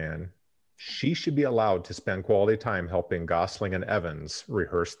Gray Man, she should be allowed to spend quality time helping Gosling and Evans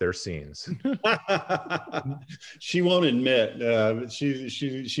rehearse their scenes? She won't admit.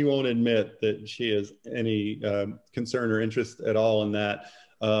 She won't admit that she has any concern or interest at all in that.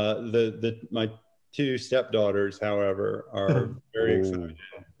 My 2 stepdaughters, however, are very excited,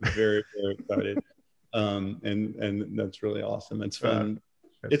 very excited, and that's really awesome. It's fun.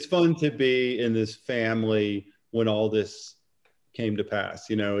 It's fun to be in this family when all this came to pass.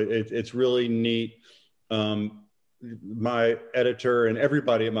 It's really neat. My editor and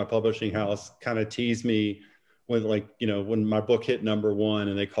everybody at my publishing house kind of teased me when, when my book hit #1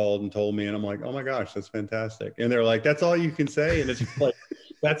 and they called and told me, and I'm like, oh my gosh, that's fantastic. And they're like, that's all you can say. And it's like,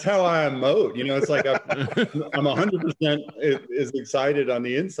 that's how I emote. It's like I'm 100% as excited on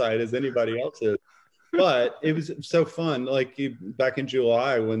the inside as anybody else is. But it was so fun. Like back in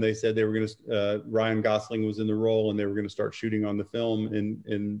July, when they said they were going to, Ryan Gosling was in the role, and they were going to start shooting on the film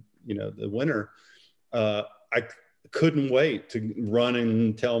in the winter. I couldn't wait to run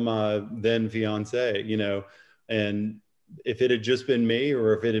and tell my then fiance, and if it had just been me,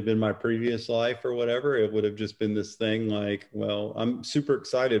 or if it had been my previous life or whatever, it would have just been this thing like, well, I'm super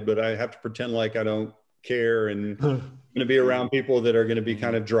excited, but I have to pretend like I don't care, and I'm going to be around people that are going to be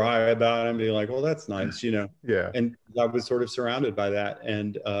kind of dry about it and be like, well, that's nice, Yeah. And I was sort of surrounded by that.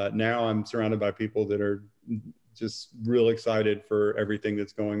 And now I'm surrounded by people that are just real excited for everything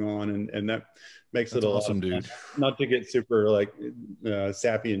that's going on. And that makes it a awesome, dude. Not to get super like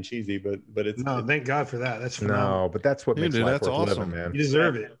sappy and cheesy, but it's thank God for that. That's phenomenal. No, but that's what makes life worth living, man. You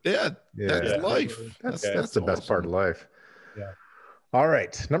deserve it. Yeah. That's life. That's the best part of life. Yeah. All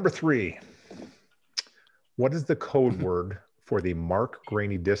right. Number 3. What is the code word for the Mark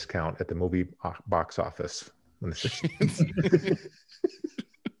Greaney discount at the movie box office? in the 60s.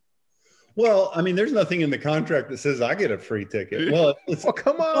 Well, I mean, there's nothing in the contract that says I get a free ticket. Well, it's Oh,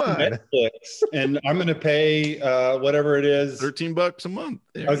 come on. Netflix, and I'm going to pay whatever it is. $13 a month.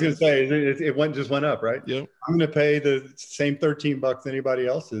 I was going to say it just went up, right? Yep. I'm going to pay the same $13 anybody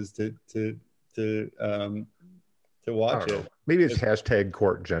else is to watch it. Maybe it's hashtag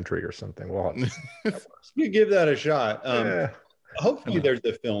court gentry or something. Well, you give that a shot. yeah. Hopefully, there's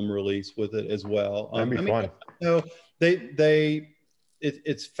a film release with it as well. That'd be fun. You know,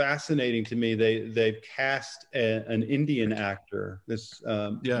 it's fascinating to me. They've cast an Indian actor. This I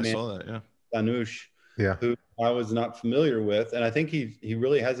saw that. Yeah, Dhanush, Yeah. who I was not familiar with, and I think he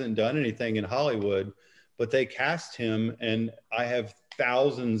really hasn't done anything in Hollywood. But they cast him, and I have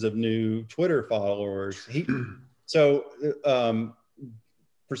thousands of new Twitter followers. So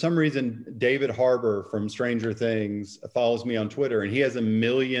for some reason, David Harbour from Stranger Things follows me on Twitter, and he has 1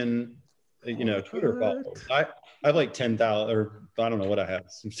 million, Twitter followers. I have like 10,000, or I don't know what I have,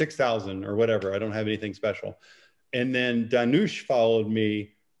 6,000 or whatever. I don't have anything special. And then Dhanush followed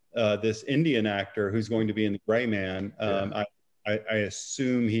me, this Indian actor who's going to be in The Gray Man. I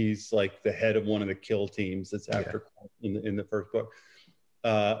assume he's like the head of one of the kill teams that's after in the first book.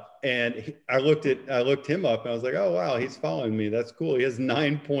 And I looked him up and I was like, oh wow, he's following me. That's cool. He has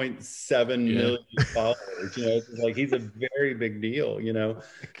 9.7 million followers. It's like he's a very big deal.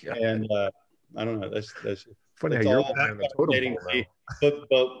 And I don't know. That's funny that's how you're all on the totem pole now.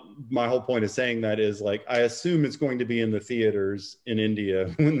 but my whole point of saying that is, like, I assume it's going to be in the theaters in India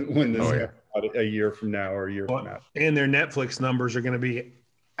when this comes out a year from now or a year from now. And their Netflix numbers are going to be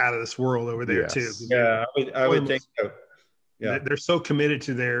out of this world over there too. Yeah, I would think so. Yeah, they're so committed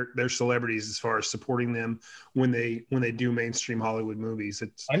to their celebrities as far as supporting them when they do mainstream Hollywood movies.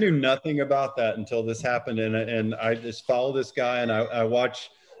 I knew nothing about that until this happened, and I just follow this guy and I watch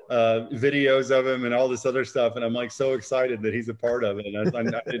videos of him and all this other stuff, and I'm like so excited that he's a part of it. And I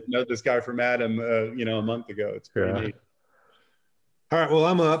didn't know this guy from Adam, a month ago. It's pretty neat. All right, well,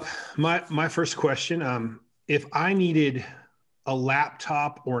 I'm up. My first question: if I needed a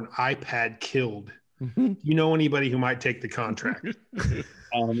laptop or an iPad killed, you know anybody who might take the contract?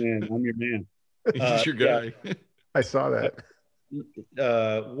 Oh man, I'm your man. He's your guy. Yeah. I saw that.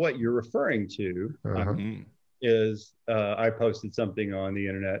 What you're referring to is I posted something on the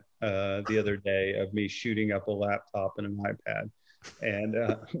internet the other day of me shooting up a laptop and an iPad. And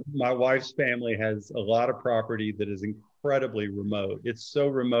my wife's family has a lot of property that is incredibly remote. It's so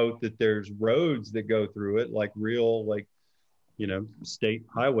remote that there's roads that go through it, like real, state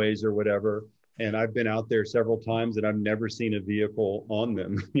highways or whatever. And I've been out there several times and I've never seen a vehicle on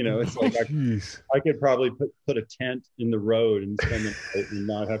them. It's like I could probably put a tent in the road and spend the night and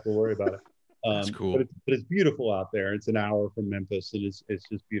not have to worry about it. That's cool. But it's beautiful out there. It's an hour from Memphis, and it's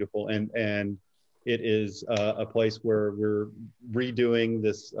just beautiful. And it is a place where we're redoing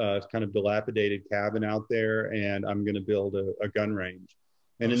this kind of dilapidated cabin out there, and I'm going to build a gun range.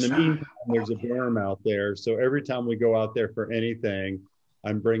 And in the meantime, there's a berm out there. So every time we go out there for anything,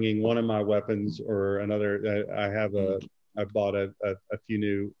 I'm bringing one of my weapons or another. I bought a few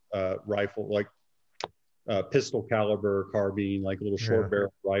new rifle, like pistol caliber carbine, like little short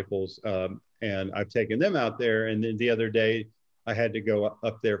barrel rifles. And I've taken them out there. And then the other day I had to go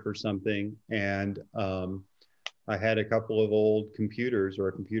up there for something. And I had a couple of old computers, or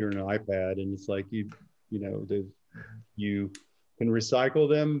a computer and an iPad. And it's like, you can recycle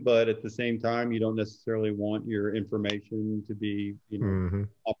them, but at the same time, you don't necessarily want your information to be,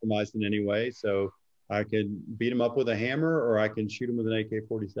 compromised in any way. So I can beat them up with a hammer, or I can shoot them with an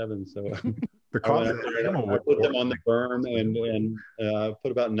AK-47. So I put them on the berm and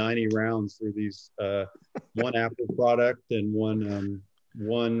put about 90 rounds through these, one Apple product and one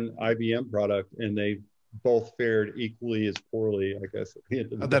IBM product, and they both fared equally as poorly, I guess.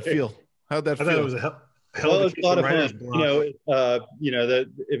 How'd that feel? I thought it was well, it's a lot of fun.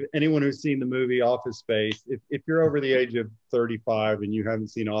 If anyone who's seen the movie Office Space, if you're over the age of 35 and you haven't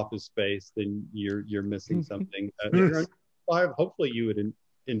seen Office Space, then you're missing something. If you're under 5, hopefully you would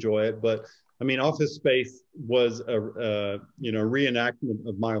enjoy it. But I mean, Office Space was a reenactment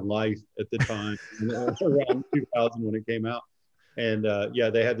of my life at the time, around 2000 when it came out. And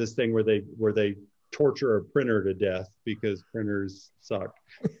they had this thing where they torture a printer to death because printers suck.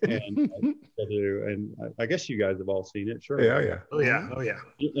 And I guess you guys have all seen it. Sure. Yeah. Oh yeah.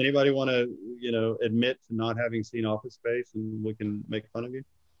 Anybody want to admit to not having seen Office Space, and we can make fun of you?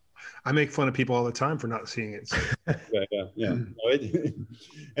 I make fun of people all the time for not seeing it. So. Yeah.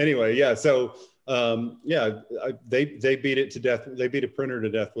 Anyway, yeah. So they beat it to death. They beat a printer to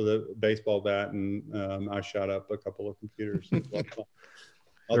death with a baseball bat, and I shot up a couple of computers.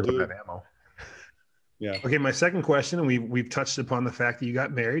 I'll do it. Ammo. Yeah. Okay, my second question, and we've touched upon the fact that you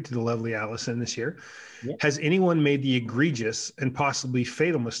got married to the lovely Allison this year. Yep. Has anyone made the egregious and possibly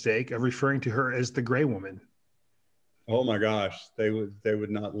fatal mistake of referring to her as the Gray Woman? Oh my gosh, they would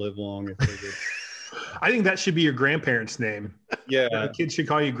not live long if they did. I think that should be your grandparents' name. Yeah, Kids should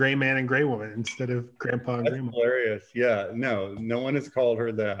call you Gray Man and Gray Woman instead of Grandpa and that's Grandma. hilarious. Yeah, no one has called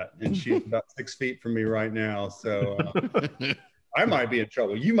her that, and she's about 6 feet from me right now, so I might be in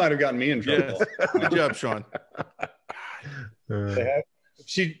trouble. You might have gotten me in trouble. Yes. Good job, Sean.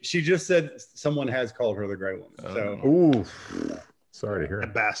 She just said someone has called her the Gray Woman. So Ooh, sorry to hear.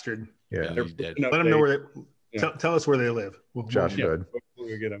 That bastard. Yeah, He's dead. no, Let them know where they. Yeah. Tell us where they live. Josh yeah, good.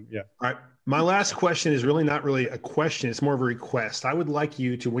 we'll get them. Yeah. All right. My last question is really not really a question. It's more of a request. I would like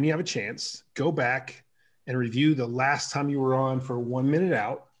you to, when you have a chance, go back and review the last time you were on for 1 minute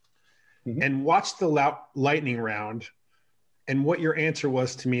out and watch the lightning round and what your answer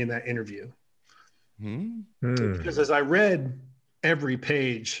was to me in that interview. Because as I read every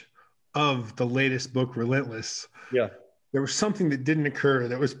page of the latest book, Relentless, Yeah. there was something that didn't occur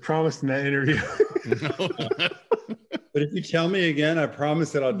that was promised in that interview. But if you tell me again, I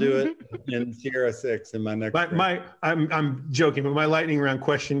promise that I'll do it in Sierra 6 in my next. I'm joking, but my lightning round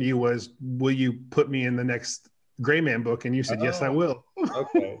question to you was, will you put me in the next Gray Man book? And you said, yes, I will.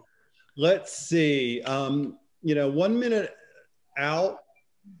 Okay. Let's see. 1 minute out.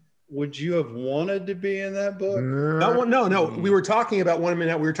 Would you have wanted to be in that book? No. We were talking about 1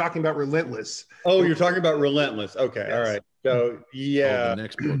 minute out. We were talking about Relentless. Oh, you're talking about Relentless. Okay. Yes. All right. So yeah. The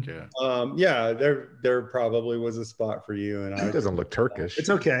next book, yeah. There probably was a spot for you, and It doesn't look Turkish. It's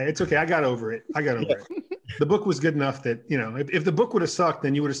okay. I got over it. The book was good enough that, if the book would have sucked,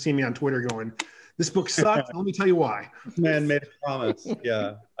 then you would have seen me on Twitter going, this book sucked. Let me tell you why. Man made a promise.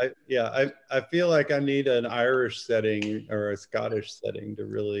 Yeah. I feel like I need an Irish setting or a Scottish setting to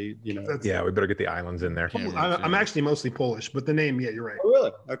really, Yeah, we better get the islands in there. I'm actually mostly Polish, but the name, yeah, you're right. Oh,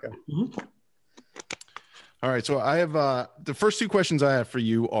 really? Okay. All right. So I have the first two questions I have for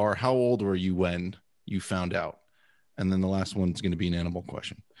you are, how old were you when you found out? And then the last one's going to be an animal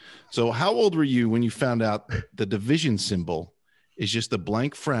question. So how old were you when you found out the division symbol is just a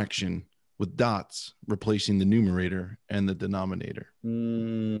blank fraction with dots replacing the numerator and the denominator?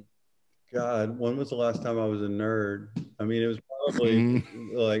 God, when was the last time I was a nerd? I mean, it was probably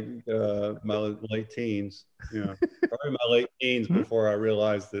like my late teens. Probably my late teens before I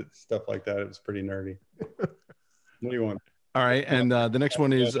realized that stuff like that, it was pretty nerdy. What do you want? All right. And the next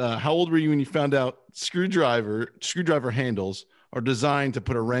one is, how old were you when you found out screwdriver handles are designed to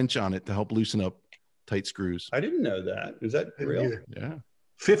put a wrench on it to help loosen up tight screws? I didn't know that. Is that real? Yeah.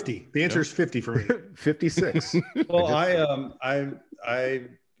 50. The answer is 50 for me. 56. Well, I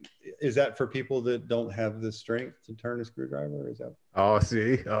is that for people that don't have the strength to turn a screwdriver? Is that? Oh,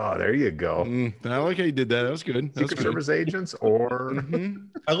 see. Oh, there you go. I like how you did that. That was good. Secret Service agents or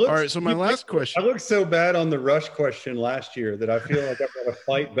All right. So my last question. I looked so bad on the Rush question last year that I feel like I've got to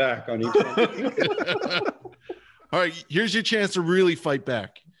fight back on each one. All right. Here's your chance to really fight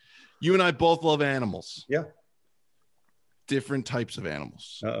back. You and I both love animals. Yeah. Different types of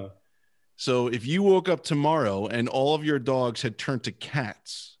animals. Uh-oh. So if you woke up tomorrow and all of your dogs had turned to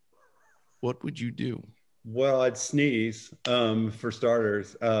cats, what would you do? Well, I'd sneeze, for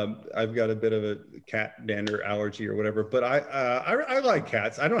starters. I've got a bit of a cat dander allergy or whatever, but I like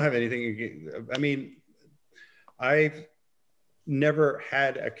cats. I don't have anything. I mean, I've never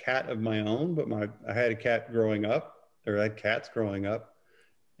had a cat of my own, but I had a cat growing up, or I had cats growing up.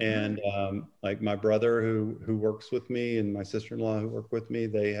 And like my brother who works with me and my sister-in-law who work with me,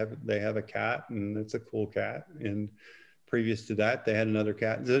 they have a cat, and it's a cool cat. And previous to that, they had another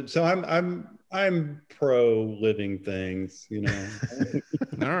cat. So I'm pro living things,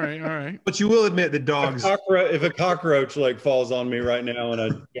 All right. But you will admit that dogs. If a cockroach like falls on me right now and I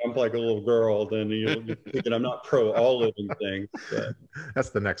jump like a little girl, then you'll be thinking I'm not pro all living things. But. That's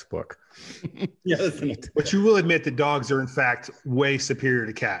the next book. Yeah, But you will admit that dogs are in fact way superior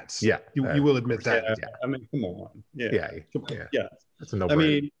to cats. Yeah. You will admit that. yeah. I mean, come on. Yeah. That's a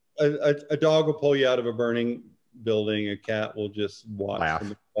no-brainer. I mean, a dog will pull you out of a burning building. A cat will just watch Laugh. from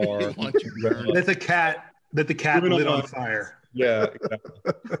the car. That the cat lit on fire. Yeah,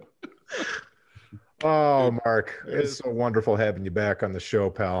 exactly. Oh, Mark, it's so wonderful having you back on the show,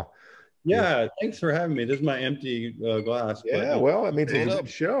 pal. Yeah, thanks for having me. This is my empty glass. Yeah, well, it means it's a good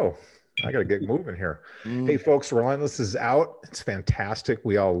show. I got to get moving here. Hey, folks, Relentless is out. It's fantastic.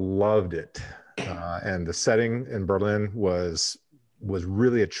 We all loved it. And the setting in Berlin was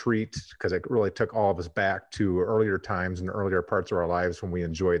really a treat because it really took all of us back to earlier times and earlier parts of our lives when we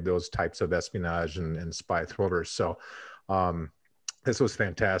enjoyed those types of espionage and spy thrillers. So This was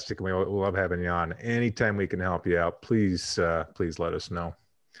fantastic. We love having you on. Anytime we can help you out, please let us know.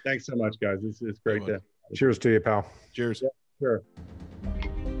 Thanks so much, guys. It's great to. Cheers to you, pal. Cheers. Yeah, sure.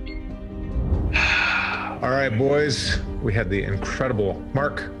 All right, boys. We had the incredible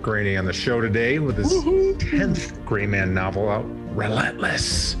Mark Greaney on the show today with his 10th Gray Man novel out,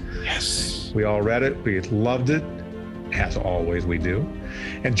 Relentless. Yes. We all read it. We loved it. As always, we do.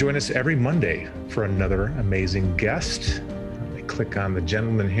 And join us every Monday for another amazing guest. Let me click on the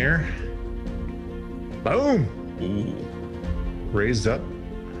gentleman here. Boom. Ooh. Raise up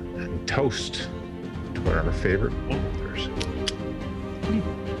and toast to our favorite authors.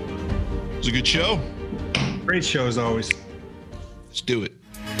 It was a good show. Great show as always. Let's do it.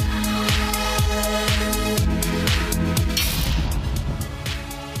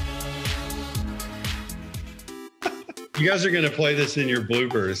 You guys are going to play this in your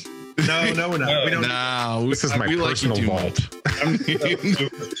bloopers. No, we're not. We don't. No, This is my personal vault. I'm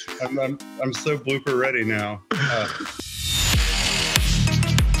so blooper ready now.